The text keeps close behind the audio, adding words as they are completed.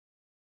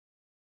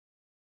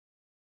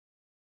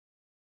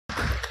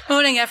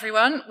Morning,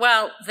 everyone.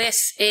 Well, this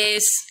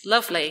is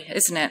lovely,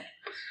 isn't it?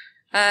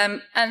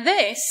 And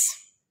this,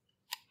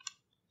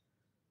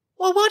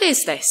 well, what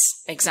is this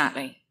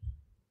exactly?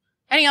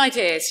 Any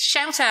ideas?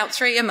 Shout out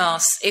through your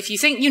masks if you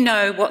think you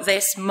know what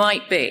this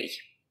might be.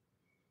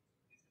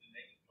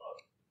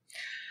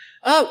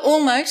 Oh,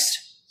 almost.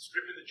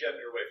 Stripping the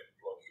gender away from the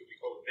plug could be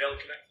called male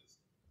connectors.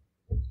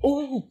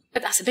 Oh,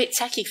 but that's a bit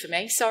techie for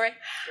me, sorry.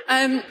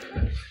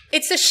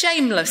 It's a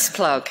shameless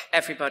plug,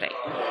 everybody.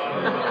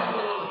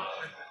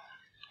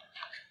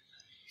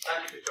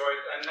 Thank you, Victoria.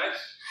 And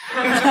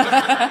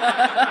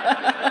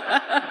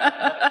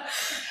nice.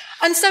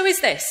 And so is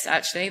this,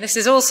 actually. This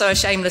is also a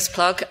shameless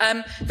plug.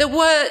 There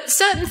were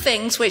certain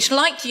things which,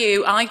 like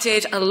you, I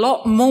did a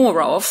lot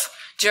more of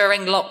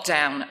during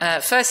lockdown.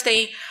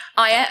 Firstly,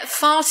 I ate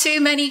far too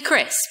many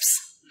crisps.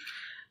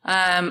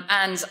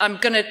 And I'm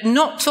going to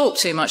not talk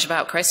too much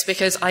about crisps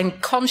because I'm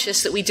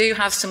conscious that we do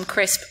have some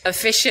crisp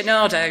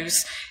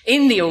aficionados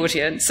in the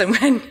audience. And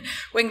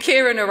when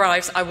Kieran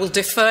arrives, I will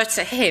defer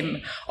to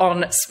him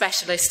on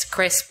specialist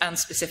crisp and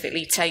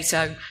specifically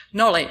Tato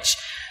knowledge.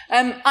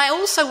 I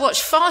also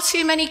watched far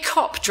too many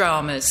cop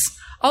dramas,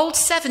 old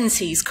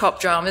 70s cop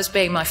dramas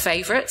being my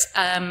favourite.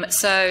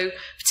 So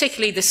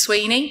particularly The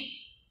Sweeney,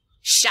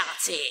 Shut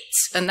It,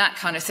 and that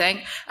kind of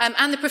thing.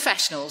 And The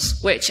Professionals,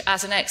 which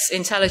as an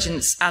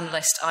ex-intelligence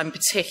analyst, I'm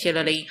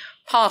particularly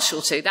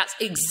partial to. That's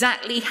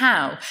exactly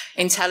how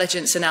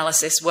intelligence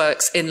analysis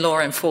works in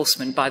law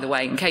enforcement, by the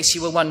way, in case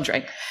you were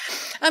wondering.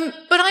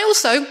 But I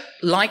also,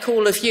 like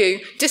all of you,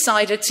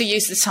 decided to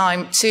use the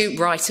time to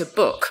write a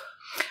book.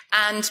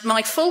 And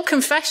my full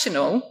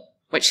confessional,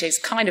 which is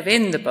kind of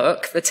in the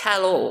book, the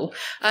tell-all,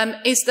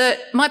 is that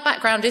my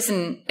background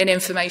isn't in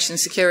information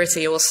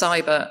security or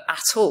cyber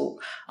at all.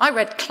 I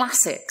read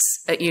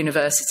classics at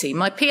university.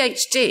 My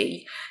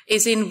PhD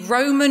is in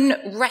Roman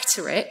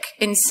rhetoric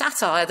in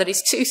satire that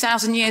is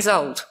 2,000 years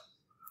old.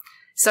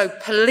 So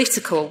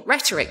political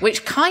rhetoric,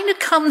 which kind of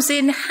comes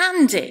in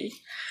handy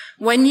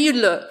when you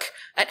look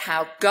at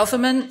how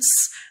governments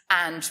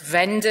and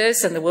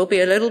vendors, and there will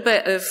be a little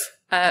bit of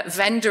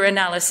vendor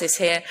analysis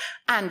here,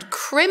 and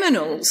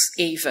criminals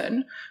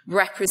even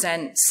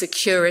represent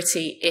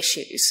security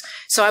issues.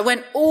 So I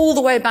went all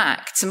the way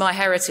back to my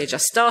heritage. I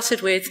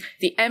started with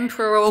the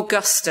Emperor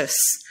Augustus,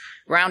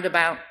 round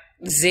about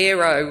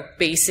 0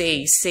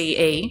 BC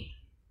CE,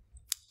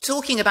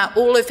 talking about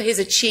all of his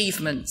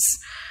achievements,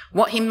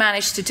 what he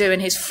managed to do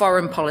in his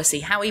foreign policy,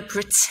 how he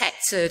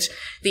protected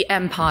the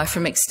empire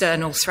from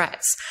external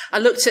threats. I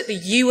looked at the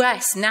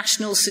US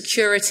national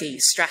security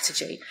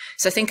strategy.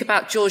 So think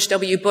about George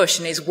W. Bush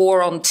and his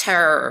war on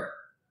terror,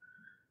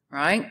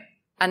 right?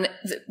 And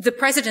the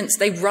presidents,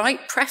 they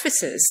write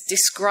prefaces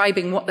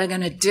describing what they're going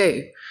to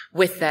do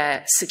with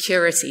their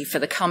security for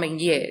the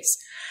coming years.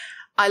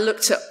 I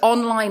looked at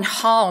online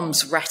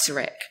harms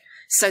rhetoric.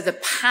 So the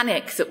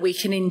panic that we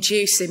can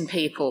induce in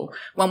people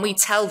when we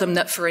tell them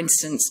that, for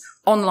instance,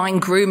 online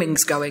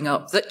grooming's going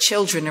up, that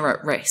children are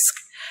at risk.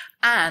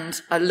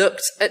 And I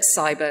looked at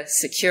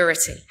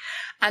cybersecurity.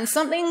 And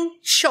something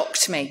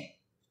shocked me.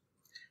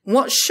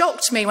 What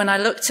shocked me when I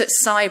looked at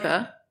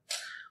cyber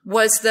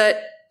was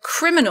that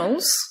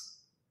criminals,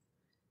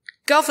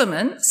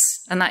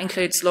 governments, and that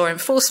includes law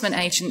enforcement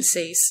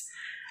agencies,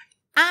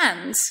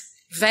 and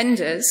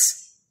vendors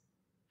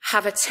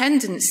have a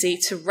tendency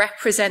to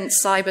represent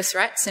cyber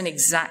threats in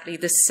exactly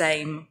the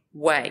same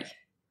way,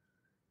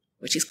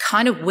 which is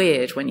kind of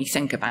weird when you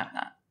think about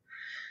that.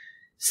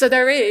 So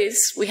there is,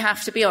 we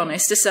have to be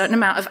honest, a certain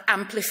amount of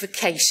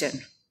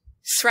amplification,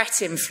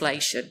 threat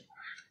inflation,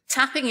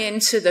 tapping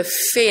into the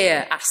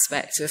fear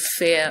aspect of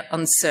fear,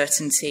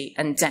 uncertainty,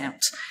 and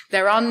doubt.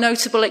 There are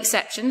notable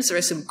exceptions. There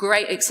are some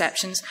great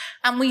exceptions.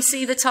 And we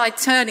see the tide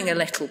turning a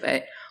little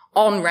bit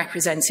on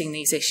representing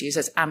these issues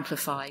as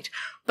amplified.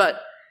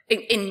 But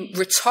in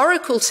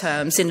rhetorical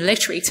terms, in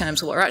literary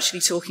terms, what we're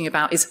actually talking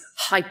about is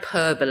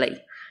hyperbole.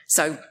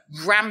 So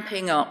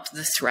ramping up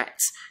the threat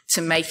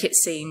to make it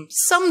seem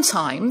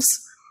sometimes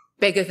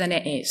bigger than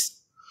it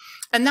is.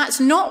 And that's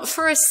not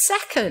for a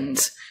second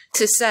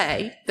to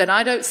say that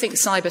I don't think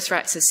cyber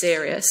threats are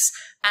serious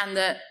and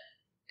that,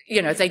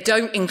 you know, they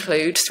don't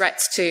include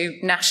threats to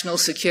national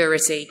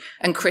security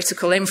and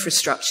critical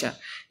infrastructure.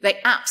 They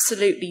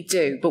absolutely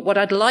do. But what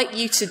I'd like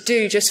you to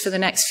do just for the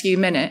next few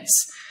minutes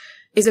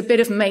is a bit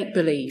of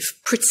make-believe.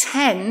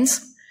 Pretend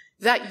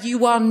that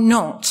you are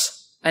not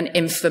an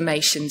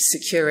information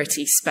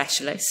security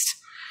specialist.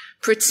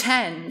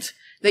 Pretend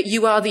that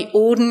you are the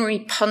ordinary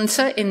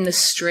punter in the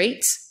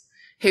street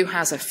who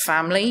has a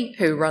family,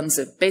 who runs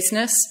a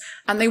business,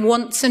 and they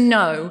want to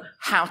know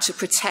how to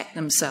protect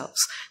themselves.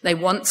 They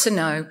want to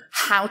know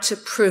how to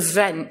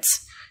prevent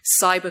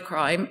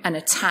cybercrime and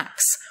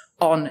attacks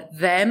on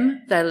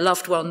them, their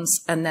loved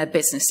ones, and their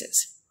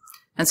businesses.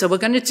 And so we're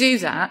going to do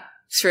that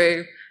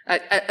through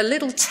a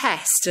little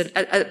test,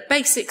 a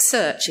basic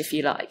search, if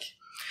you like.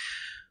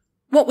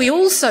 What we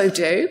also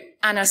do,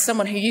 and as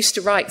someone who used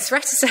to write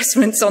threat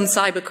assessments on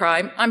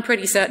cybercrime, I'm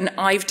pretty certain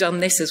I've done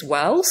this as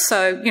well.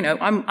 So, you know,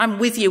 I'm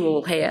with you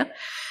all here,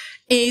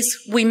 is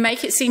we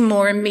make it seem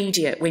more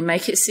immediate. We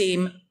make it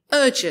seem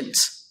urgent.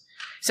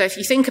 So if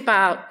you think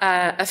about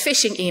a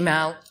phishing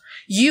email,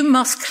 you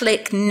must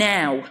click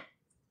now,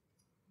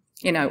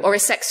 you know, or a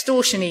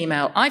sextortion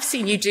email. I've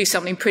seen you do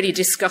something pretty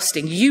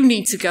disgusting. You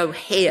need to go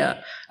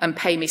here and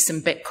pay me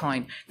some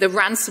Bitcoin. The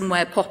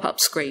ransomware pop-up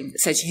screen that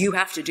says you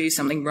have to do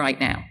something right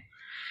now.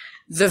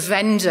 The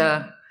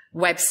vendor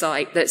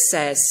website that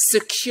says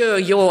secure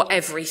your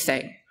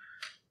everything,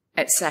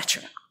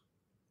 etc.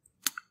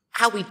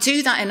 How we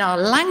do that in our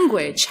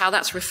language, how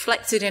that's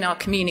reflected in our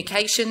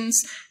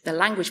communications, the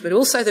language, but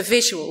also the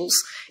visuals,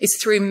 is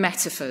through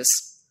metaphors.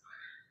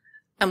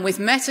 And with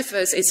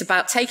metaphors, it's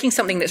about taking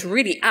something that's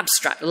really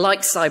abstract,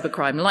 like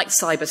cybercrime, like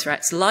cyber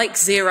threats, like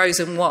zeros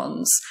and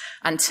ones,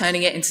 and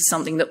turning it into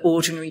something that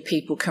ordinary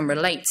people can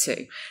relate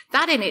to.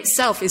 That in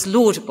itself is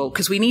laudable,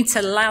 because we need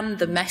to land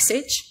the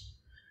message.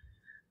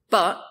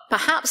 But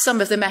perhaps some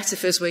of the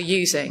metaphors we're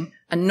using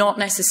are not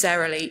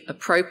necessarily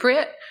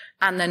appropriate,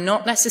 and they're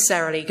not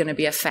necessarily going to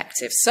be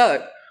effective.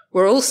 So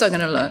we're also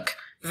going to look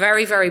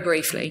very, very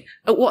briefly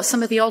at what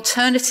some of the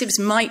alternatives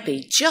might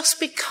be. Just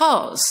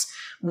because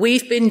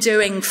we've been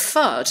doing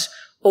FUD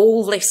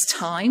all this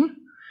time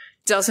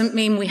doesn't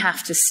mean we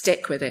have to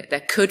stick with it.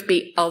 There could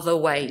be other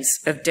ways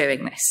of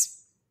doing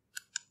this.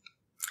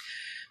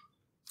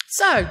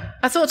 So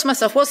I thought to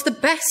myself, what's the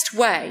best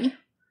way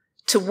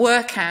to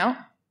work out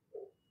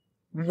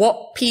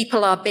what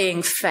people are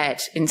being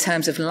fed in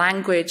terms of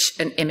language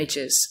and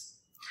images?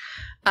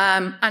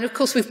 And of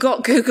course, we've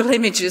got Google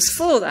Images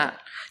for that.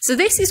 So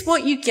this is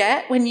what you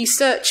get when you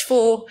search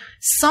for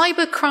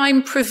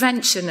cybercrime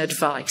prevention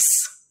advice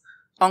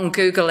on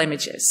Google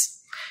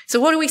Images. So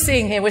what are we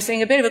seeing here? We're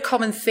seeing a bit of a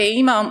common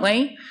theme, aren't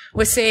we?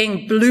 We're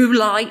seeing blue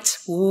light.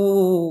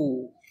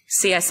 Ooh,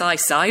 CSI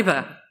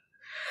Cyber.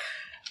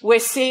 We're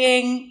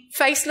seeing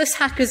faceless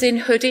hackers in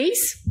hoodies.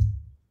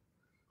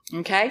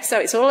 Okay, so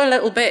it's all a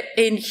little bit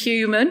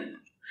inhuman.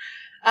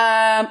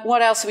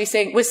 What else are we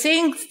seeing? We're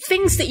seeing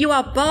things that you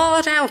are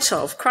barred out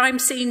of. Crime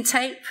scene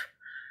tape,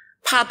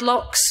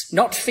 padlocks,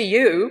 not for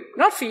you,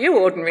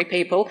 ordinary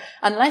people,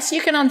 unless you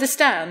can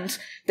understand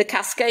the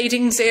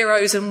cascading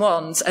zeros and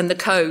ones and the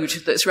code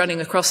that's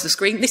running across the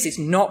screen. This is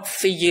not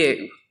for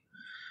you.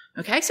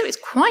 Okay, so it's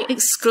quite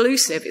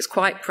exclusive, it's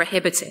quite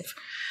prohibitive.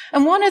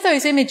 And one of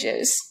those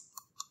images,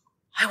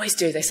 I always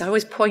do this, I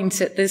always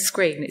point at the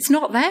screen. It's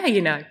not there,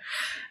 you know.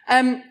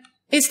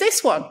 Is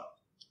this one.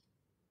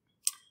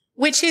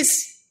 Which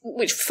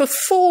for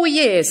 4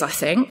 years, I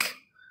think,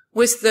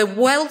 was the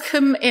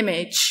welcome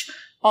image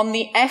on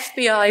the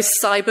FBI's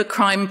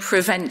cybercrime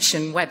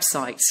prevention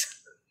website.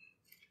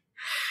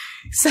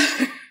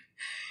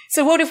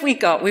 So what have we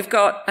got? We've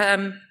got,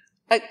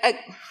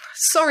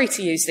 sorry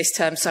to use this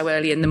term so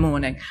early in the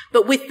morning,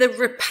 but with the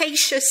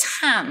rapacious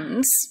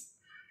hands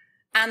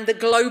and the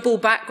global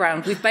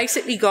background, we've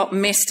basically got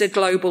Mr.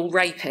 Global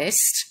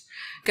Rapist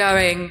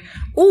going,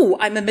 oh,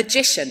 I'm a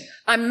magician.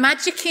 I'm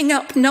magicking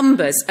up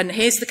numbers, and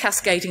here's the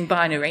cascading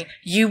binary.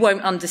 You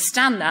won't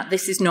understand that.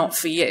 This is not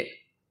for you.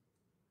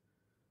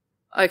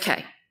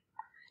 Okay.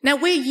 Now,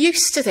 we're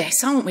used to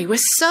this, aren't we? We're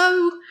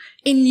so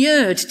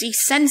inured,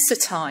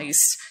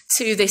 desensitized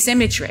to this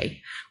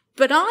imagery.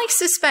 But I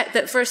suspect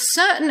that for a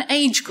certain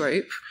age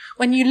group,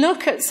 when you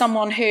look at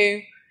someone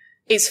who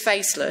is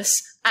faceless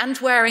and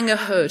wearing a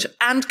hood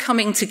and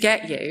coming to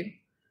get you,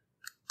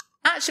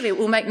 actually it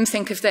will make them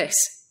think of this.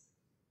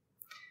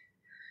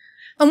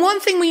 And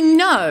one thing we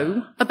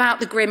know about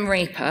the Grim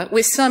Reaper,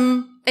 with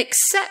some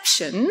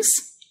exceptions,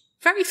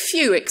 very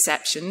few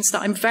exceptions,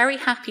 that I'm very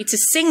happy to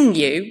sing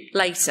you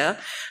later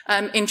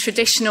in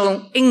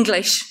traditional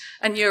English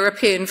and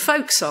European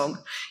folk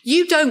song,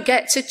 you don't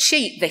get to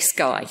cheat this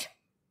guy.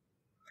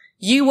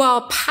 You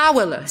are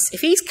powerless.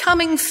 If he's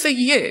coming for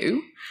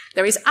you,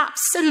 there is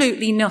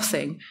absolutely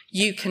nothing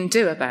you can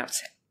do about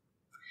it.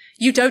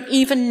 You don't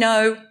even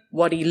know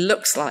what he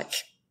looks like.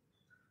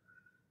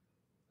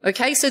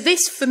 Okay, so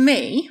this for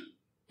me,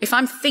 if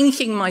I'm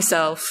thinking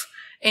myself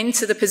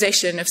into the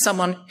position of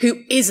someone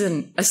who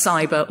isn't a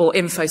cyber or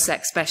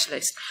infosec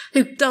specialist,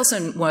 who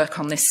doesn't work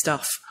on this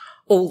stuff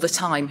all the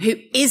time, who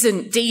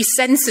isn't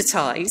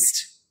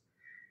desensitized,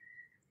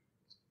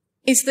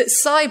 is that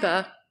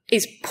cyber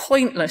is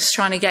pointless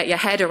trying to get your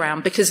head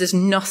around because there's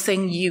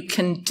nothing you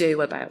can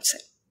do about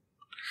it.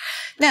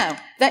 Now,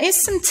 there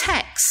is some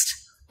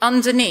text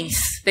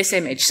underneath this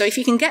image. So if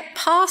you can get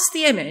past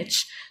the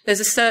image, there's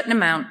a certain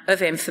amount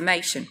of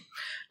information.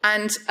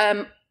 And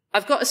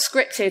I've got a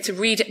script here to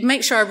read it,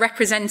 make sure I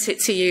represent it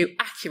to you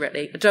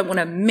accurately. I don't want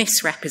to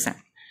misrepresent.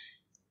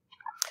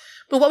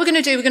 But what we're going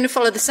to do, we're going to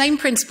follow the same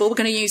principle. We're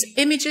going to use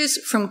images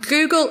from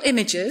Google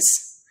Images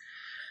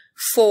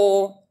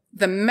for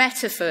the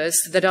metaphors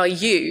that are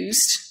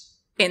used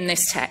in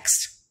this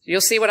text.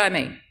 You'll see what I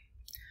mean.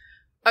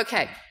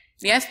 Okay,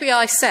 the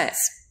FBI says,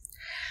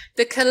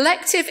 the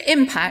collective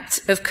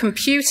impact of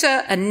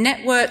computer and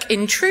network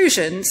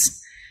intrusions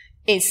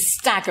is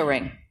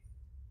staggering.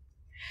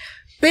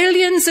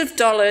 Billions of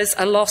dollars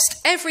are lost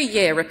every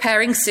year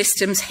repairing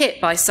systems hit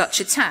by such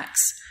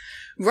attacks.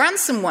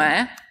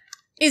 Ransomware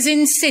is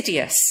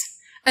insidious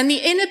And the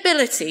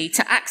inability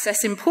to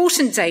access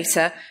important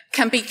data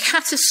can be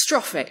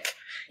catastrophic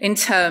in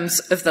terms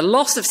of the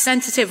loss of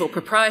sensitive or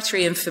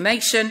proprietary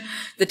information,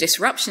 the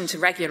disruption to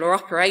regular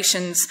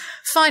operations,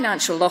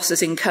 financial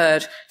losses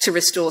incurred to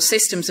restore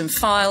systems and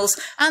files,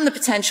 and the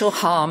potential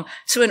harm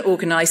to an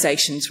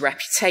organisation's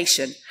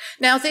reputation.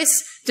 Now, this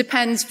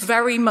depends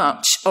very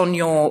much on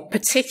your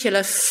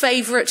particular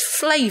favourite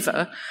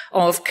flavour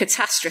of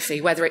catastrophe,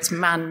 whether it's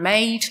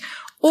man-made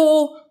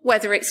or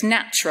whether it's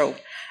natural.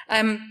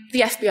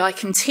 The FBI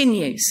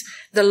continues.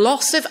 The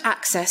loss of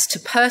access to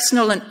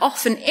personal and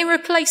often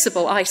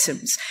irreplaceable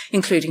items,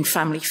 including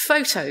family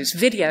photos,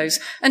 videos,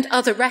 and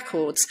other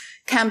records,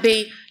 can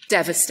be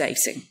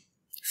devastating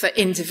for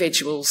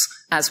individuals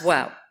as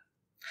well.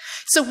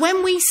 So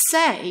when we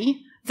say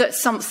that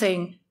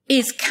something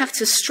is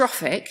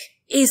catastrophic,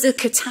 is a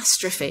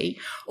catastrophe,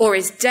 or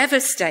is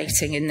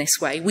devastating in this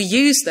way, we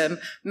use them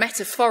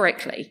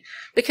metaphorically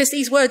because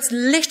these words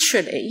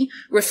literally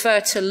refer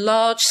to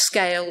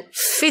large-scale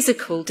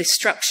physical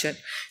destruction.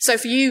 So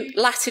for you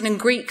Latin and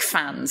Greek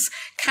fans,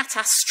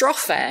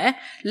 catastrophe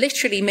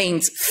literally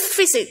means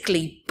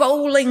physically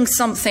bowling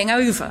something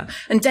over,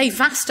 and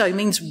devasto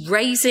means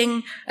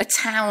razing a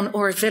town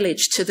or a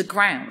village to the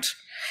ground.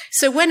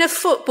 So when a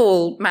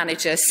football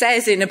manager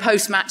says in a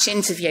post-match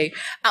interview,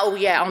 oh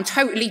yeah, I'm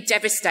totally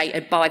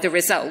devastated by the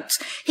result,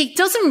 he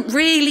doesn't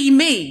really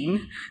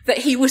mean that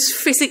he was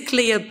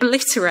physically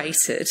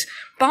obliterated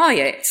by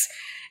it.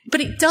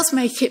 But it does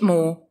make it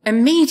more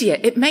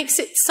immediate. It makes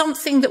it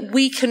something that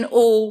we can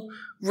all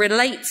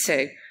relate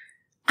to.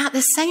 At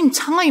the same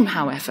time,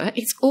 however,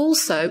 it's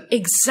also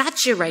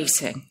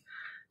exaggerating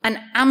and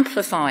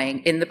amplifying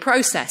in the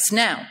process.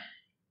 Now,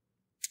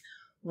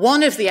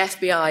 one of the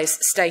FBI's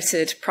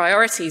stated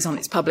priorities on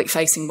its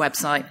public-facing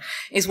website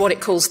is what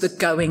it calls the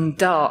going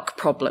dark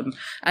problem.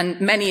 And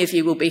many of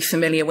you will be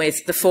familiar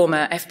with the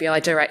former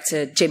FBI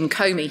director, Jim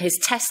Comey, his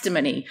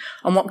testimony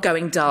on what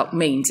going dark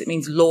means. It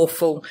means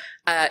lawful.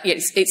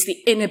 It's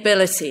the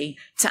inability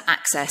to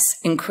access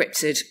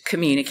encrypted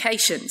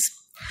communications.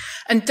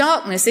 And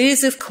darkness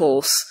is, of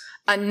course,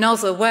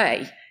 another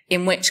way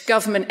in which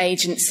government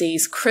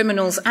agencies,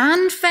 criminals,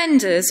 and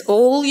vendors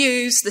all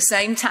use the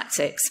same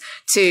tactics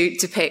to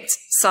depict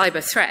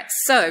cyber threats.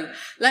 So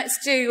let's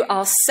do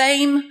our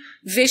same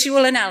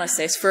visual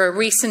analysis for a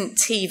recent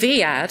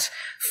TV ad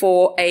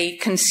for a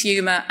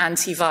consumer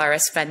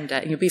antivirus vendor.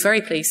 And you'll be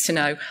very pleased to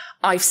know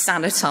I've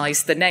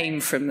sanitized the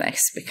name from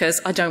this because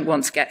I don't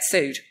want to get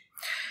sued.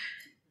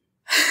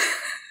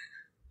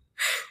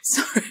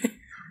 Sorry.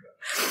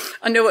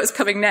 I know what's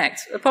coming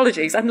next.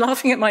 Apologies, I'm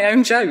laughing at my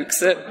own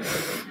jokes at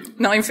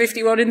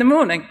 9:51 in the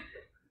morning.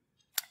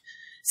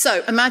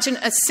 So imagine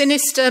a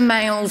sinister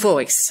male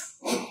voice.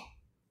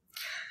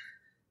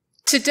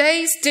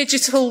 Today's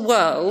digital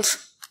world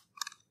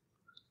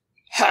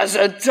has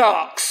a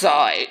dark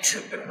side.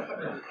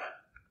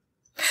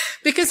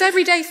 Because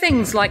everyday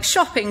things like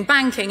shopping,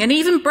 banking, and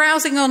even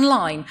browsing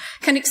online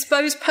can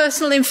expose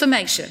personal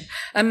information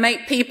and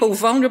make people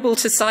vulnerable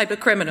to cyber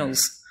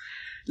criminals.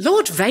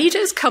 Lord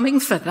Vader's coming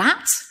for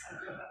that?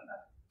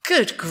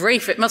 Good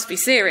grief, it must be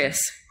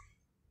serious.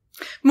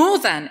 More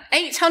than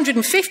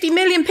 850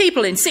 million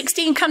people in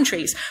 16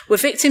 countries were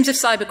victims of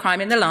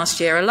cybercrime in the last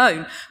year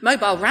alone.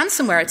 Mobile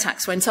ransomware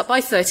attacks went up by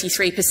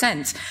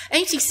 33%.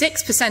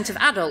 86% of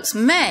adults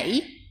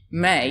may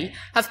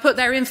have put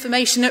their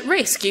information at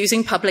risk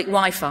using public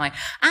Wi-Fi.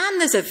 And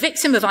there's a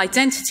victim of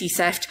identity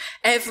theft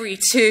every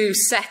 2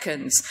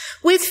 seconds.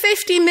 With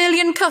 50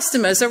 million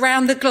customers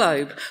around the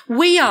globe,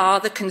 we are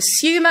the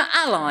consumer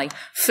ally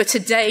for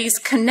today's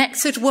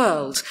connected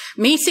world,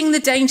 meeting the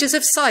dangers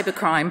of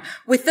cybercrime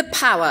with the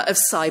power of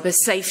cyber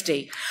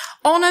safety.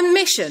 On a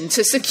mission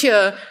to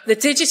secure the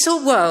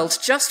digital world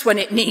just when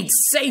it needs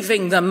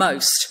saving the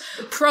most.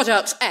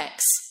 Product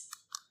X.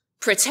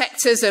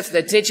 Protectors of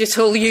the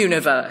digital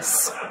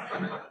universe.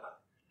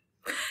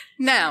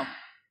 Now,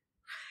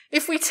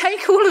 if we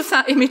take all of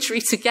that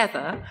imagery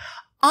together,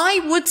 I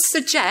would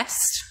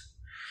suggest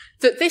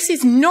that this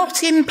is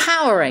not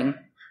empowering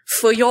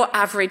for your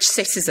average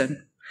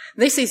citizen.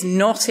 This is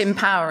not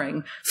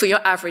empowering for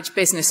your average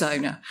business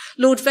owner.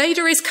 Lord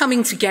Vader is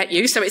coming to get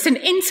you, so it's an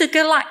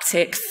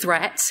intergalactic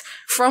threat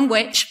from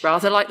which,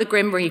 rather like the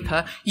Grim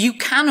Reaper, you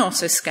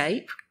cannot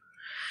escape.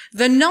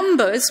 The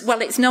numbers,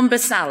 well, it's number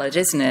salad,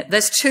 isn't it?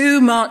 There's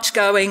too much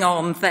going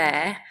on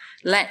there.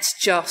 Let's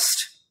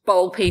just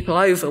bowl people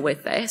over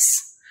with this.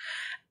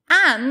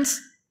 And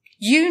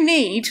you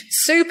need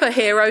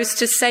superheroes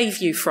to save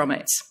you from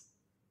it.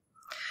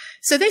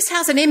 So this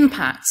has an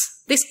impact.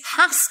 This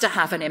has to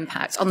have an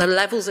impact on the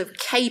levels of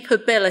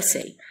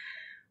capability,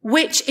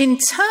 which in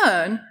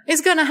turn is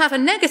going to have a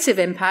negative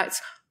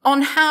impact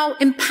on how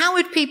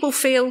empowered people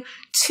feel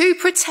to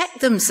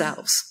protect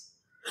themselves.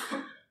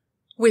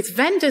 With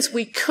vendors,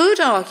 we could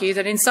argue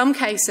that in some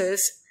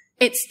cases,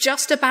 it's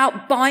just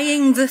about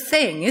buying the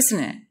thing, isn't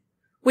it?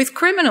 With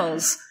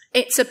criminals,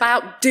 it's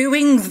about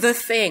doing the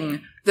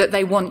thing that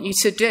they want you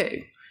to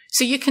do.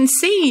 So you can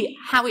see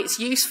how it's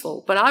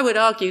useful, but I would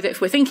argue that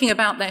if we're thinking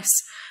about this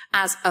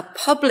as a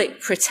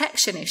public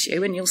protection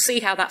issue, and you'll see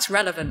how that's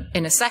relevant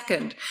in a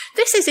second,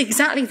 this is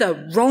exactly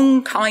the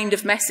wrong kind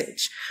of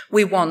message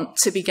we want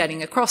to be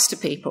getting across to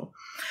people.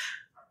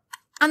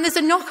 And there's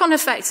a knock-on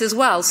effect as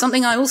well.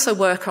 Something I also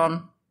work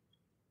on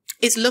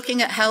is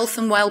looking at health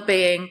and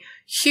well-being,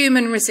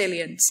 human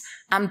resilience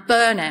and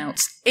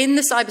burnout in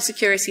the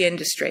cybersecurity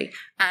industry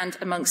and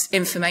amongst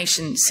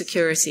information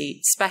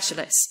security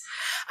specialists.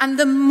 And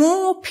the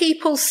more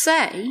people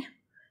say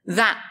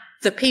that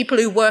the people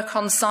who work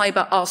on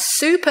cyber are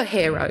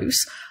superheroes,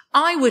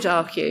 I would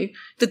argue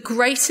the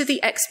greater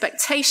the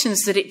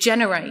expectations that it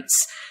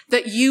generates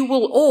that you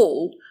will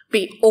all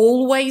be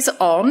always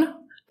on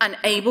and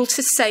able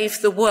to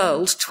save the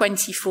world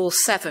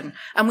 24/7.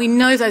 And we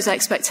know those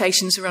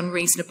expectations are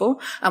unreasonable,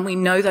 and we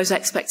know those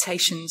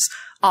expectations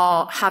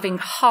are having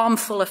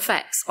harmful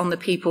effects on the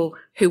people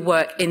who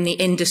work in the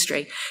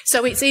industry.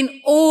 So it's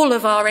in all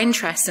of our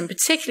interests, and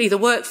particularly the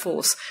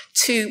workforce,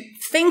 to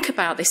think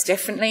about this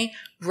differently,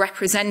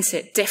 represent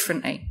it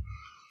differently.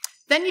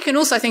 Then you can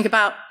also think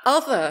about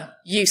other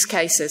use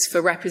cases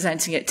for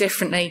representing it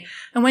differently.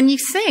 And when you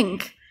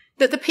think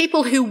that the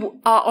people who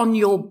are on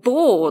your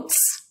boards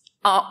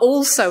are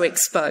also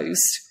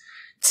exposed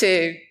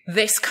to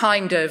this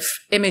kind of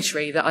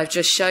imagery that I've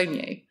just shown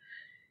you,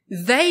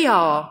 they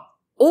are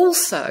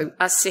also,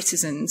 as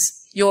citizens,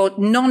 your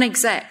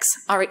non-execs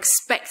are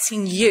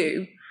expecting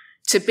you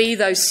to be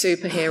those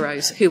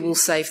superheroes who will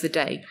save the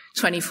day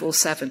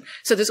 24/7.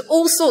 So there's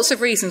all sorts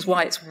of reasons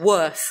why it's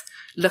worth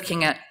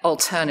looking at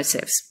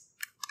alternatives.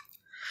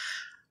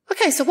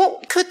 Okay, so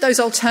what could those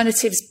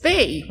alternatives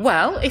be?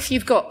 Well, if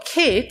you've got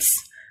kids,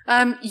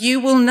 you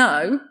will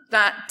know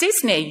that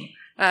Disney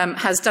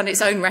has done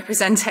its own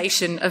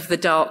representation of the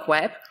dark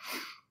web.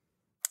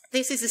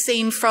 This is a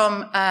scene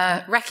from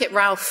Wreck-It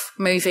Ralph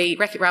movie,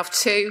 Wreck-It Ralph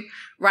 2,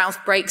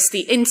 Ralph Breaks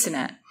the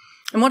Internet.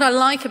 And what I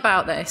like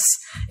about this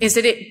is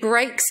that it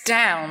breaks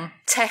down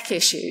tech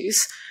issues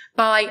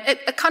by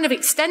a kind of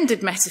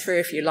extended metaphor,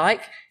 if you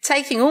like,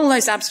 taking all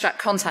those abstract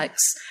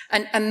contexts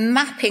and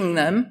mapping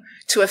them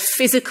to a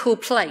physical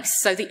place.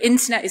 So the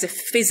internet is a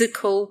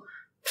physical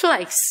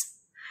place.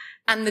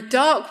 And the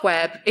dark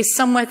web is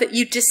somewhere that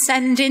you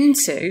descend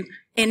into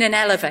in an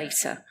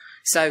elevator.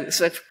 So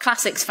for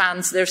classics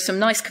fans, there's some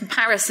nice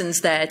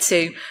comparisons there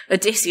to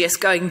Odysseus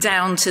going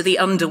down to the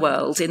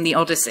underworld in the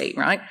Odyssey,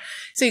 right?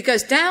 So he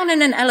goes down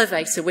in an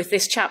elevator with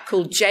this chap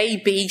called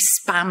J.B.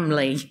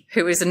 Spamley,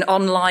 who is an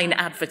online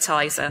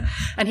advertiser.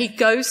 And he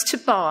goes to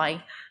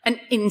buy an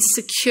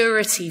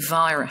insecurity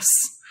virus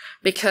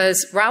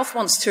because Ralph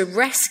wants to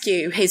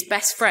rescue his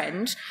best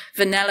friend,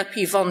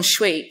 Vanellope von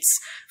Schweetz,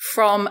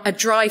 from a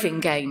driving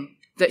game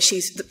that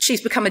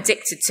she's become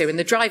addicted to. And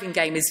the driving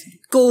game is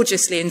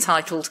gorgeously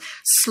entitled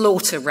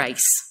Slaughter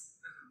Race.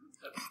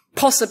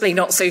 Possibly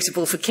not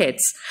suitable for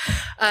kids.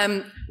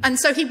 And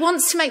so he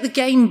wants to make the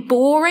game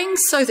boring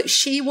so that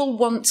she will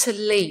want to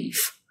leave.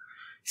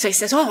 So he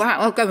says, all right,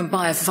 I'll go and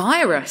buy a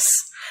virus.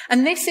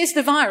 And this is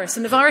the virus.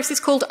 And the virus is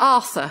called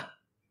Arthur.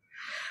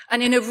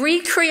 And in a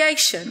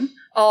recreation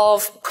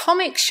of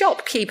comic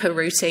shopkeeper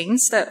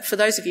routines that, for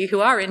those of you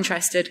who are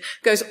interested,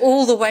 goes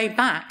all the way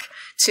back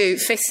to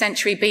 5th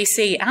century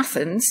BC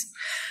Athens,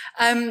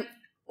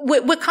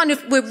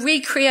 we're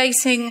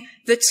recreating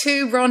the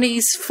Two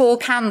Ronnies, Four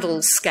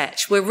Candles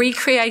sketch. We're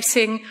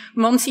recreating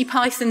Monty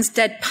Python's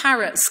Dead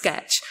Parrot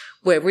sketch.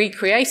 We're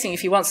recreating,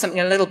 if you want something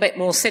a little bit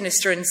more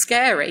sinister and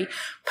scary,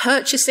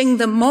 purchasing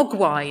the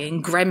Mogwai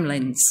in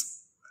Gremlins.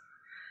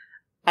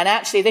 And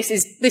actually, this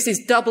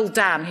is Double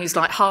Dan, who's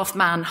like half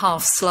man,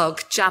 half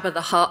slug, Jabba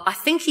the Hutt. I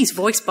think he's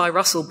voiced by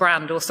Russell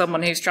Brand or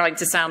someone who's trying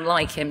to sound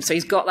like him. So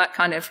he's got that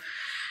kind of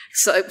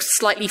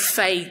slightly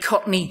fey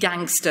Cockney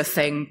gangster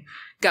thing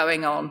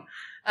going on.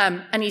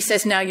 And he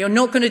says, now, you're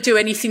not going to do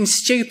anything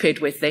stupid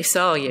with this,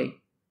 are you?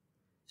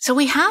 So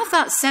we have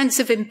that sense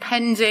of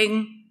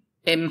impending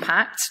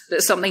impact,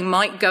 that something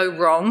might go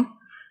wrong.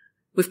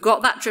 We've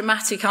got that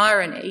dramatic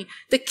irony.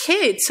 The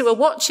kids who are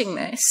watching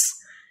this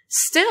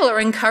still are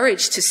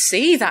encouraged to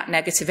see that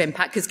negative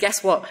impact, because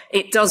guess what?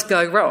 It does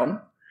go wrong.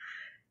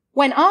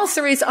 When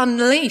Arthur is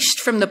unleashed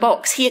from the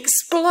box, he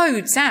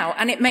explodes out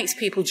and it makes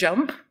people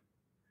jump.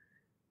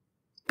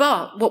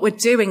 But what we're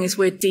doing is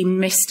we're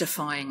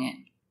demystifying it.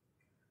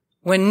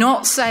 We're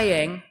not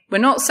saying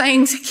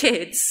to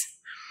kids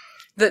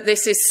that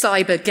this is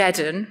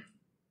Cybergeddon.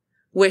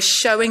 We're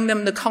showing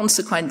them the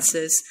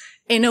consequences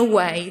in a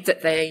way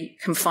that they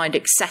can find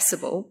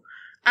accessible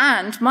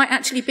and might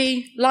actually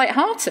be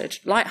lighthearted.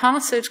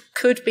 Lighthearted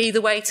could be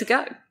the way to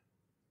go.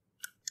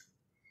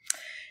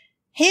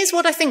 Here's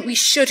what I think we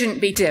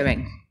shouldn't be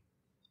doing.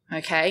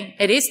 Okay?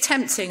 It is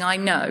tempting, I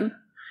know,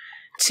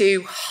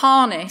 to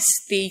harness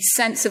the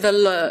sense of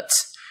alert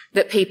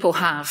that people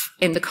have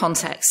in the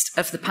context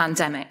of the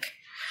pandemic.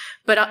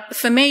 But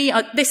for me,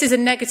 this is a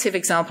negative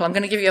example. I'm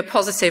going to give you a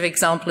positive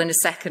example in a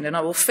second, and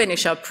I will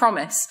finish, I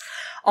promise,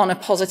 on a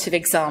positive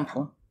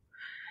example.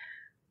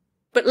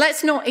 But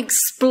let's not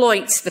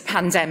exploit the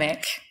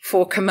pandemic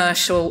for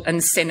commercial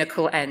and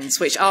cynical ends,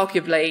 which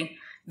arguably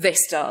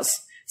this does.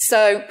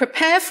 So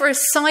prepare for a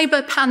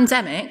cyber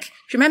pandemic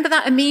you remember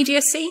that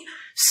immediacy?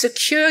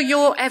 Secure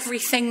your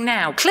everything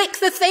now. Click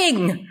the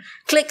thing.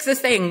 Click the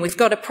thing. We've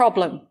got a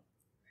problem.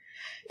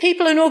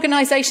 People and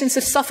organisations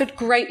have suffered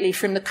greatly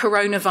from the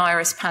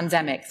coronavirus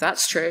pandemic.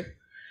 That's true.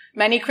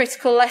 Many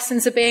critical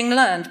lessons are being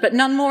learned, but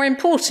none more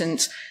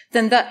important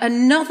than that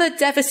another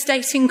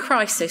devastating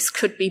crisis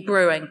could be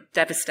brewing.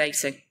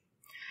 Devastating.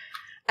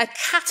 A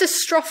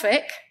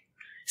catastrophic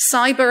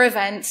cyber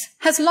event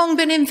has long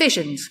been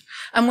envisioned,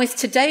 and with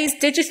today's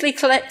digitally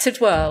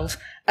collected world,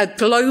 a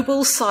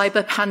global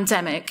cyber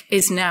pandemic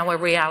is now a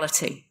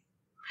reality.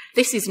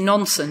 This is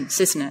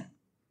nonsense, isn't it?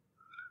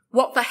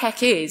 What the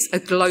heck is a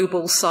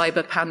global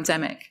cyber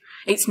pandemic?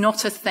 It's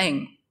not a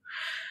thing.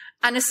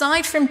 And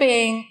aside from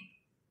being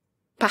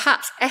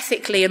perhaps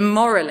ethically and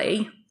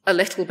morally a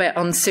little bit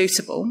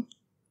unsuitable,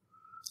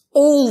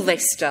 all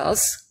this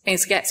does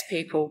is gets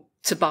people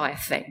to buy a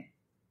thing.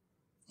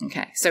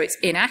 Okay, so it's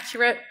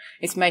inaccurate,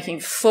 it's making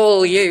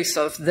full use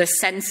of the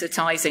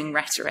sensitizing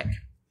rhetoric.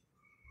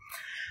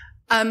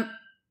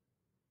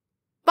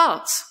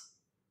 But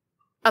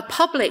a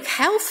public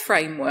health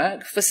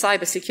framework for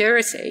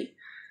cybersecurity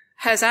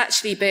has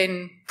actually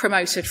been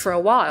promoted for a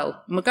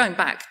while. And we're going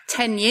back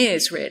 10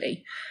 years,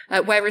 really,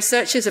 where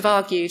researchers have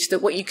argued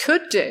that what you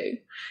could do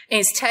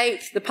is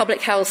take the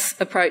public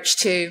health approach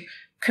to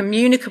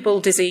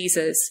communicable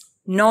diseases,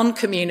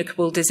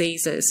 non-communicable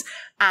diseases,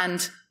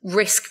 and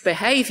risk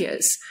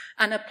behaviours,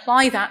 and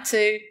apply that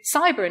to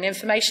cyber and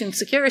information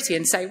security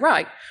and say,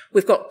 right,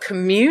 we've got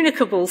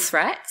communicable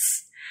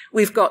threats,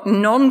 we've got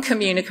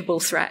non-communicable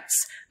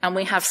threats, and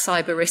we have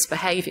cyber risk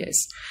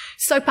behaviours.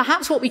 So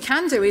perhaps what we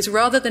can do is,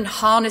 rather than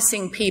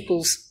harnessing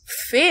people's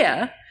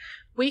fear,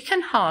 we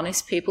can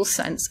harness people's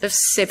sense of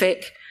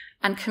civic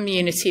and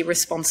community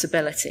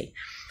responsibility.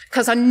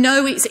 Because I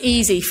know it's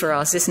easy for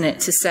us, isn't it,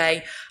 to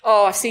say,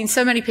 oh, I've seen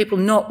so many people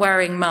not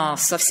wearing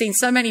masks. I've seen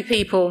so many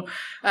people,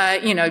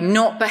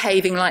 not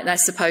behaving like they're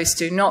supposed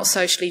to, not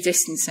socially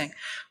distancing.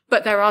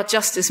 But there are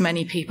just as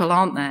many people,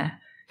 aren't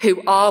there,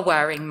 who are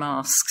wearing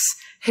masks,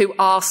 who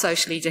are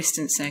socially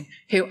distancing,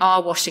 who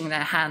are washing their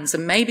hands.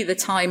 And maybe the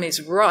time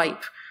is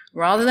ripe,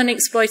 rather than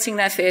exploiting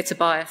their fear to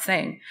buy a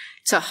thing,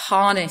 to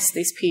harness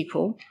these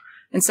people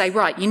and say,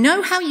 right, you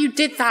know how you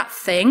did that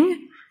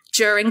thing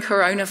during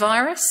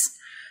coronavirus?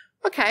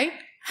 Okay,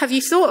 have you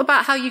thought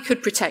about how you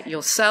could protect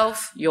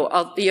yourself, your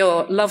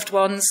loved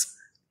ones,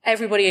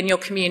 everybody in your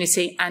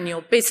community and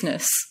your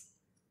business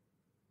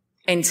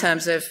in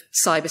terms of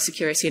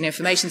cybersecurity and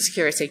information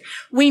security?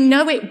 We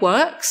know it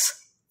works.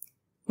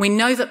 We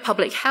know that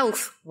public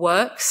health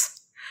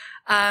works.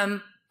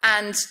 And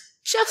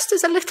just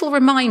as a little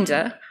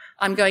reminder,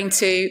 I'm going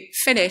to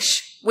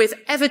finish with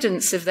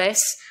evidence of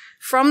this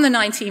from the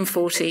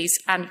 1940s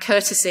and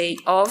courtesy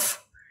of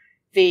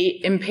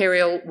the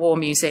Imperial War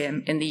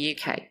Museum in the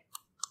UK.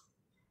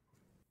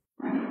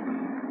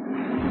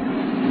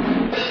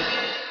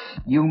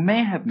 You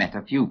may have met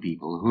a few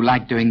people who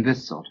like doing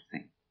this sort of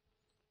thing.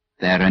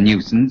 They're a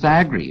nuisance,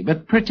 I agree,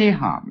 but pretty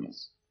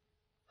harmless.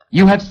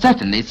 You have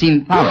certainly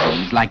seen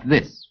thousands like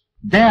this.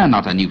 They're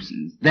not a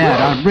nuisance. They're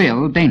a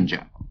real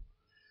danger.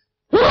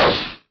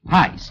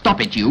 Hi,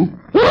 stop it, you.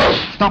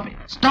 Stop it.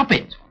 Stop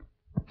it.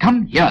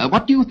 Come here.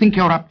 What do you think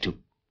you're up to?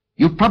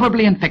 You've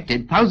probably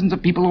infected thousands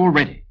of people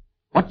already.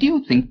 What do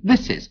you think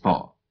this is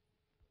for?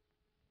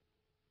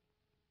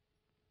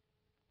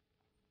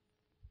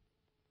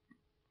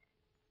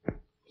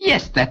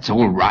 Yes, that's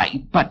all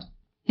right, but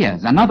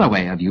here's another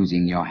way of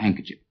using your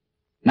handkerchief.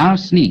 Now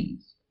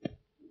sneeze.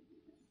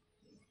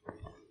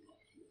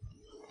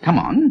 Come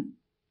on.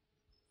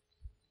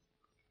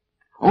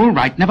 All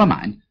right, never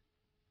mind.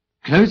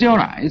 Close your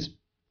eyes.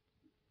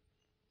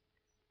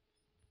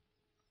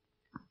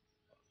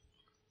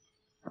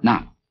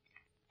 Now,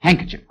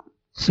 handkerchief.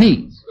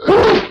 Sneeze.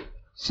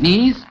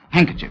 Sneeze,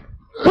 handkerchief.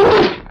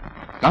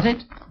 Got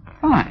it?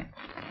 Fine.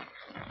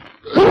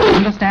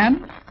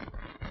 Understand?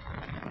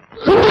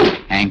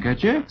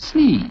 Handkerchief,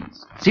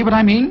 sneeze. See what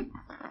I mean?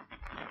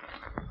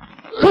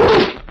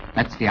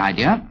 That's the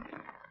idea.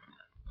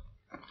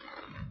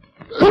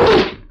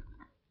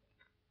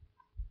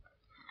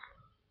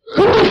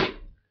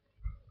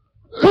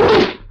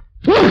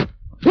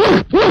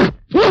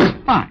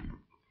 Fine.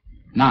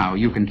 Now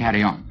you can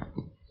carry on.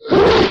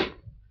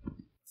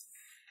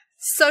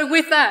 So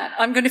with that,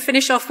 I'm going to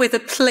finish off with a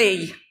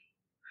plea.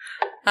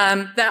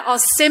 There are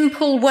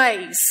simple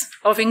ways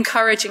of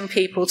encouraging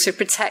people to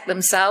protect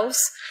themselves,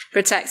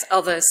 protect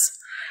others.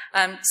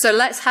 So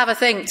let's have a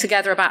think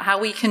together about how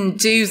we can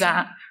do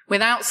that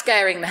without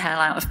scaring the hell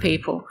out of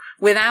people,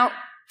 without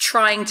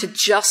trying to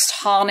just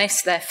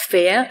harness their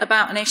fear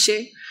about an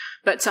issue,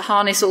 but to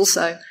harness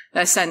also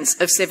their sense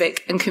of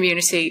civic and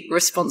community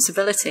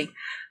responsibility.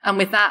 And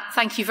with that,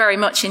 thank you very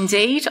much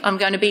indeed. I'm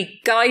going to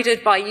be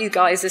guided by you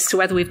guys as to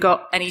whether we've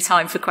got any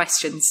time for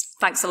questions.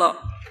 Thanks a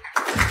lot.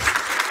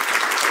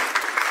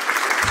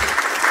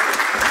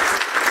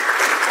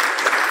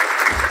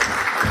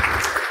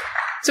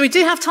 So we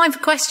do have time for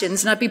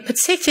questions, and I'd be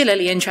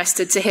particularly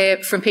interested to hear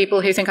from people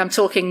who think I'm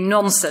talking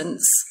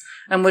nonsense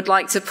and would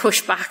like to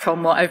push back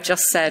on what I've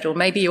just said, or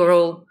maybe you're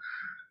all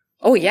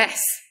Oh, yes.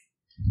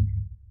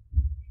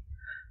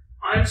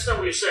 I understand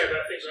what you're saying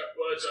about things like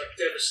words like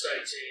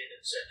devastating,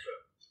 etc.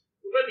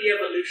 What about the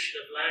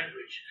evolution of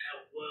language and how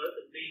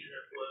the meaning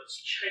of words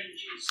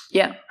changes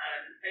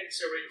and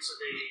enter into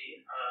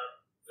the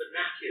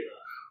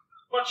vernacular,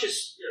 much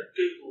as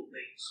Google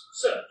means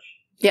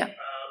search? Yeah.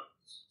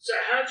 So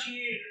how do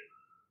you,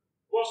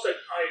 whilst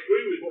I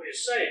agree with what you're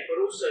saying, but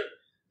also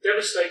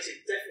devastating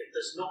definitely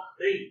does not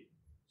mean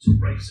to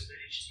raise a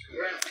village to the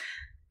ground.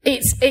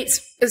 It's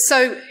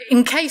so,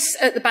 in case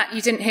at the back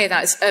you didn't hear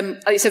that,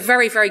 it's a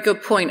very, very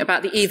good point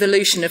about the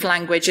evolution of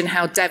language and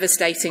how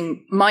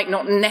devastating might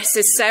not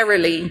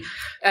necessarily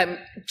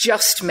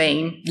just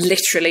mean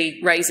literally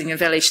razing a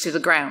village to the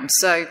ground.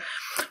 So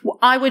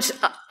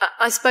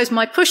I suppose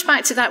my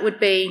pushback to that would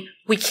be,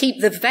 we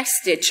keep the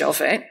vestige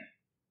of it.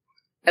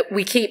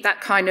 We keep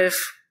that kind of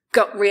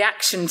gut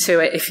reaction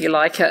to it, if you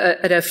like,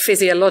 at a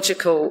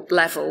physiological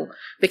level,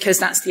 because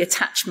that's the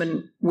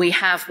attachment we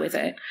have with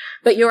it.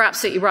 But you're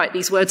absolutely right.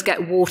 These words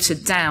get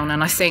watered down.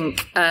 And I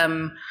think,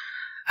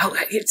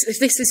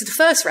 this is the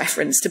first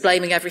reference to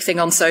blaming everything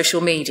on social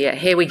media.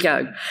 Here we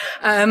go.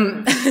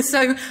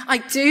 So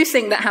I do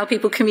think that how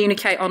people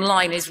communicate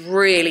online is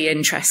really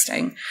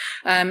interesting.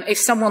 If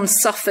someone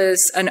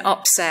suffers an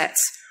upset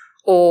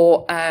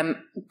or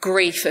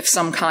grief of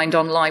some kind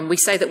online, we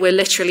say that we're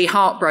literally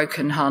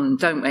heartbroken, hun,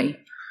 don't we?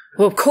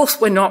 Well, of course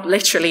we're not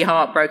literally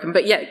heartbroken,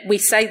 but yet we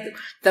say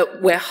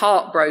that we're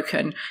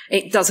heartbroken.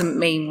 It doesn't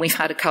mean we've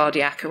had a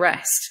cardiac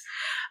arrest.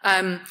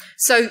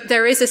 So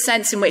there is a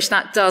sense in which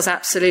that does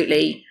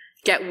absolutely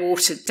get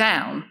watered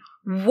down.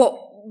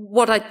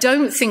 What I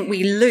don't think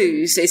we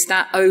lose is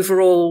that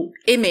overall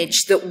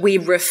image that we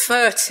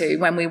refer to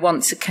when we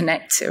want to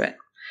connect to it.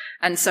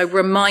 And so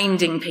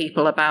reminding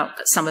people about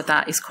some of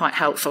that is quite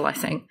helpful, I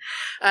think.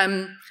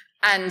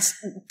 And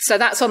so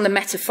that's on the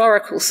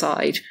metaphorical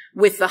side.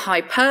 With the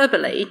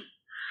hyperbole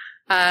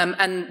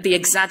and the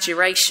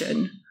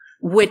exaggeration,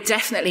 we're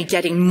definitely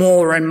getting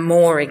more and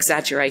more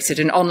exaggerated,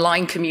 and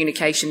online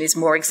communication is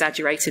more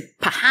exaggerated,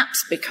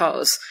 perhaps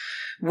because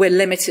we're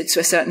limited to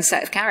a certain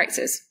set of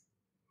characters.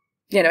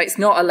 You know, it's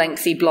not a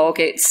lengthy blog,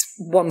 it's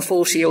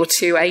 140 or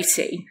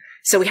 280.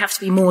 So we have to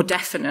be more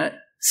definite.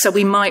 So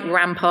we might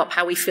ramp up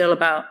how we feel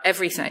about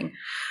everything.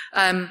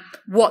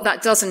 What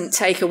that doesn't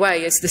take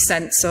away is the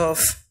sense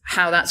of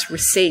how that's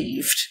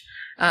received.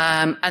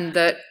 And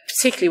that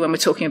particularly when we're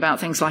talking about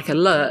things like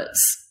alerts,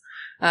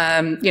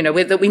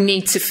 that we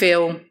need to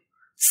feel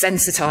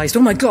sensitized.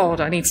 Oh my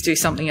God, I need to do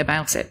something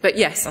about it. But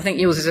yes, I think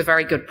yours is a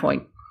very good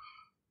point.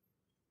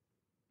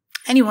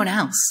 Anyone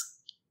else?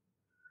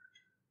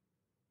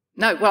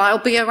 No, well, I'll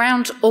be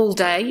around all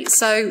day.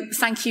 So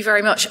thank you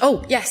very much.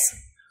 Oh, yes.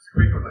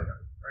 For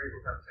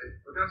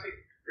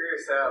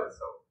yourselves,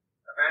 so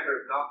a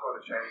vendor is not going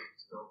to change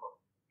stuff.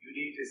 You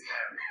need this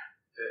now.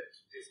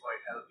 This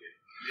might help you.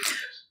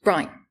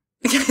 Right.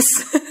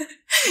 Yes.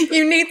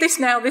 You need this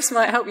now. This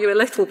might help you a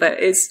little bit.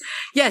 It's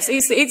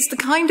the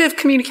kind of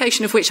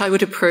communication of which I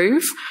would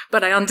approve,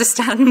 but I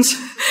understand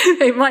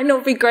it might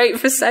not be great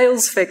for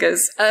sales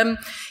figures.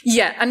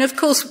 And of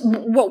course,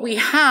 what we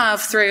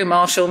have through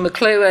Marshall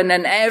McLuhan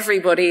and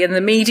everybody, and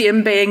the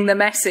medium being the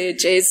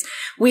message, is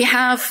we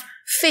have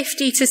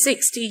 50 to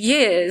 60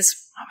 years,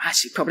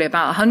 actually probably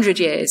about 100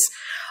 years,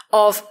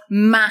 of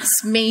mass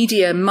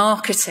media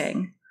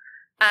marketing.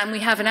 And we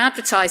have an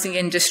advertising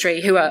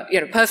industry who are,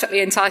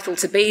 perfectly entitled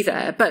to be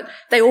there, but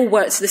they all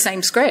work to the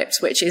same script,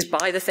 which is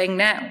buy the thing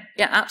now.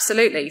 Yeah,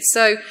 absolutely.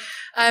 So,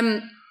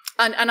 and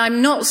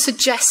I'm not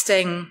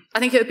suggesting, I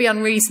think it would be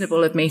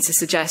unreasonable of me to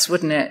suggest,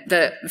 wouldn't it,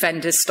 that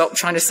vendors stop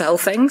trying to sell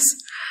things.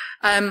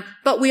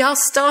 But we are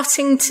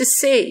starting to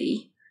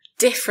see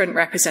different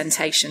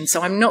representation.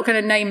 So I'm not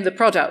going to name the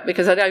product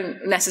because I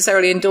don't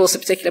necessarily endorse a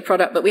particular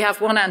product, but we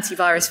have one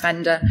antivirus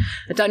vendor.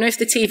 I don't know if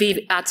the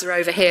TV ads are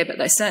over here, but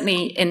they're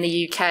certainly in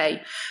the UK,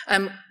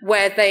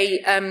 where they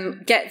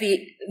get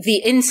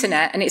the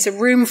internet, and it's a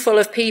room full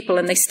of people,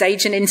 and they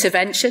stage an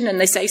intervention, and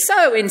they say,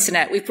 so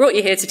internet, we've brought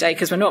you here today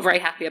because we're not very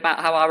happy about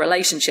how our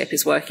relationship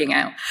is working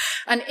out.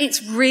 And it's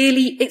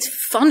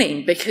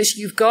funny because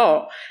you've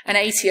got an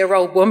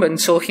 80-year-old woman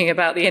talking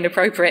about the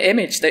inappropriate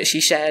image that she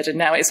shared, and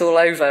now it's all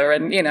over.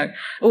 And,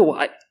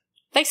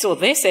 they saw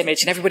this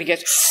image, and everybody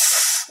goes,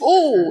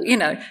 oh,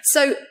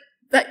 So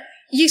that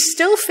you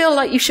still feel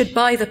like you should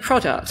buy the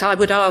product, I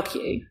would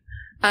argue.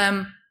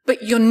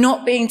 But you're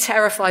not being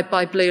terrified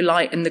by blue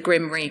light and the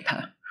Grim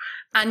Reaper.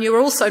 And you're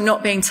also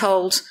not being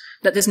told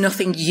that there's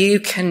nothing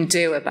you can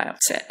do about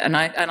it. And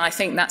I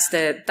think that's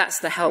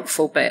the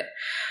helpful bit.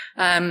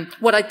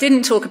 What I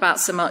didn't talk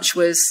about so much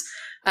was,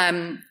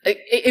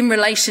 in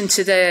relation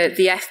to the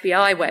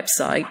FBI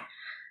website,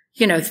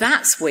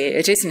 that's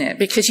weird, isn't it?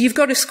 Because you've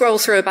got to scroll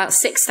through about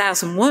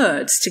 6,000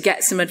 words to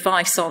get some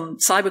advice on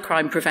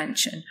cybercrime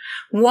prevention.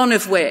 One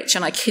of which,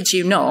 and I kid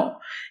you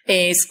not,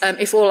 is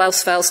if all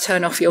else fails,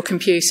 turn off your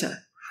computer.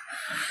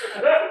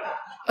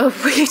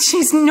 Which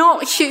is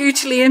not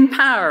hugely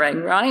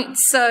empowering, right?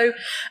 So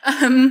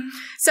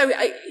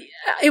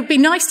it would be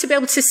nice to be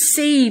able to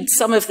seed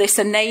some of this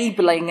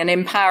enabling and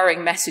empowering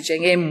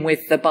messaging in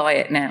with the buy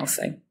it now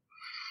thing.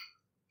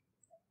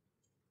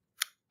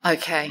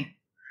 Okay.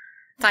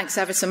 Thanks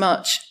ever so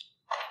much.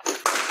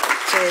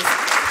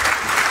 Cheers.